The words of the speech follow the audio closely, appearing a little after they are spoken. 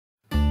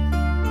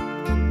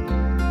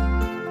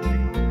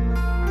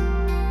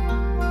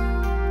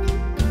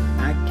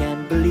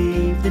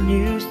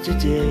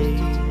yesterday.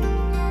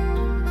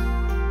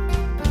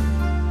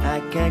 I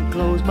can't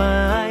close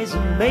my eyes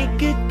and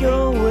make it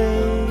go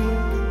away.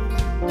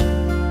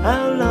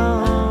 How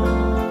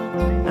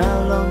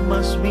long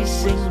must we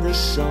sing the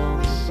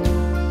song?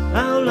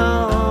 How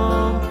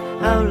long,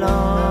 how long?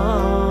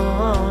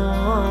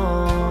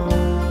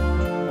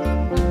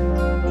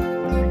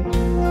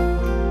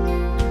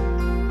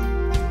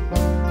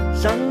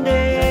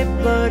 Sunday,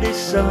 bloody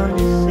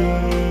Sunday.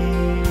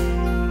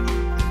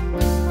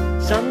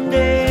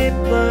 Sunday,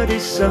 bloody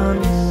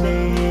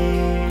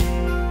Sunday.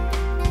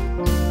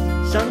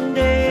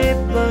 Sunday,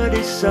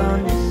 bloody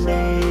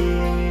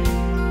Sunday.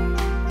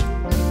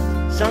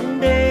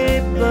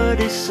 Sunday,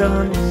 bloody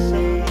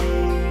Sunday.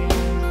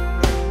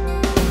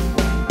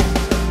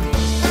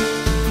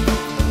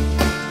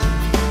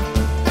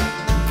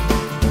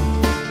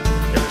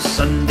 It was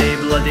Sunday,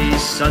 bloody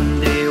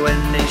Sunday, when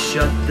they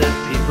shot the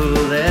people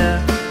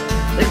there.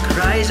 The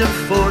cries of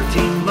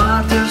 14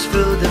 martyrs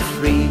filled the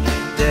free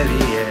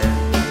dirty air.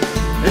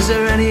 Is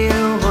there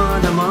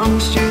anyone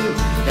amongst you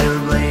who'll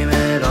blame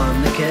it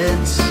on the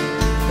kids?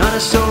 Not a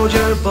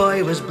soldier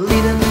boy was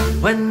bleeding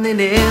when they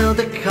nailed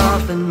the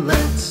coffin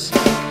lids.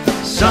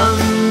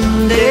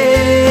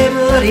 Sunday,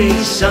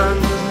 bloody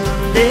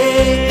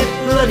Sunday,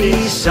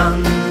 bloody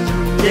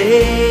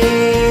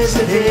Sunday's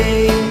the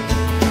day.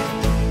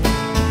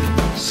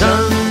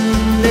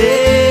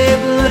 Sunday,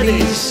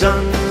 bloody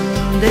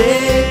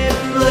Sunday,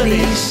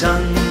 bloody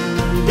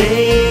Sunday's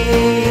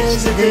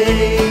the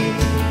day.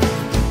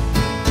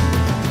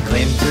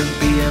 Claim to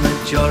be a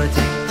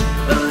majority,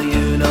 well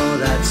you know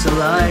that's a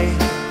lie.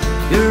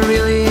 You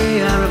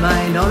really are a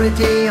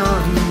minority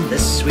on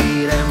this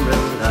sweet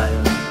Emerald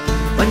Isle.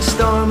 When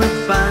storming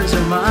bands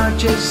or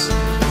marches,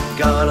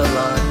 got a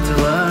lot to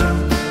learn.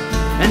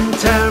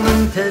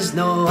 Interment is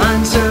no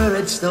answer,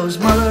 it's those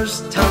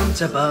mothers' tongue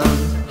to burn.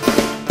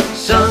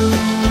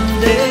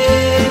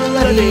 Sunday,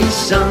 bloody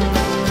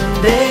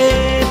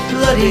Sunday,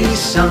 bloody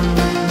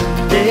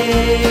Sunday's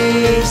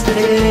the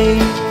day.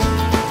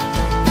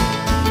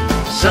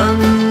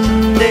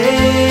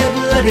 Sunday,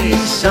 bloody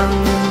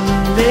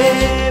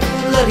Sunday,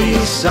 bloody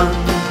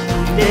Sunday's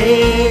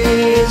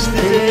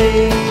the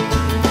day.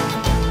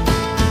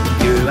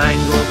 You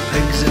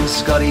Anglo-pigs and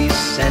Scotties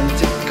sent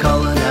to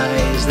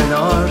colonise the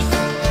north,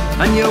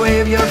 and you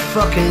wave your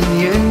fucking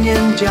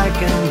Union Jack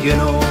and you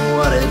know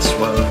what it's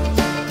worth.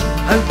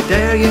 How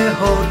dare you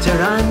hold to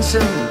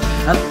ransom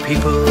a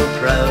people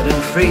proud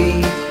and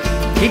free?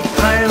 Keep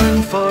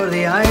Ireland for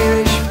the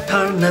Irish,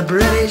 turn the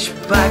British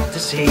back to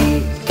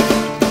sea.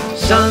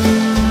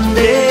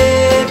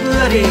 Sunday,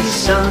 bloody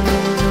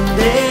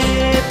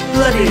Sunday,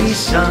 bloody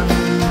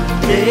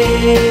Sunday's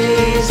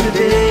the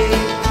day.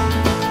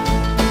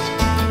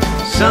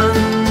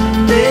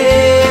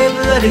 Sunday,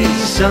 bloody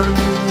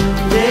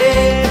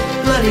Sunday,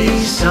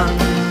 bloody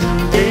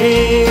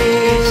Sunday's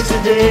the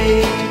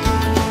day.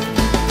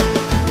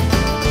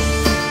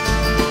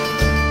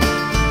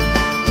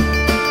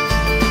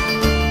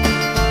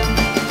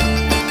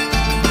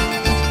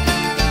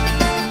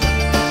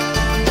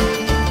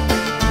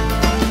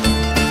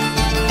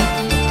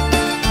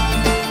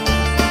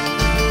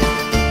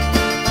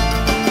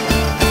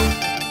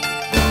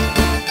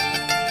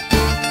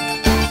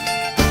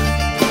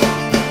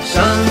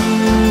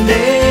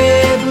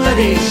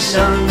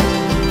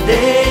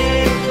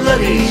 Sunday,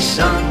 bloody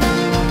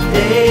Sunday's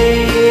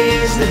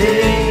the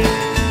day.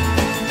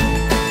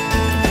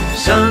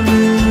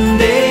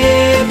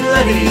 Sunday,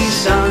 bloody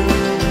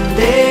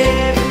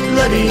Sunday,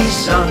 bloody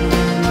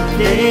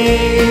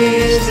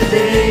Sunday's the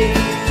day.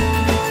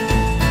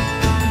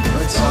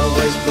 Well, it's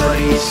always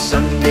bloody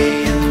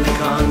Sunday in the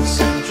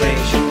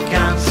concentration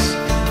camps.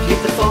 Keep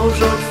the Falls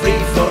Road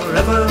free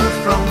forever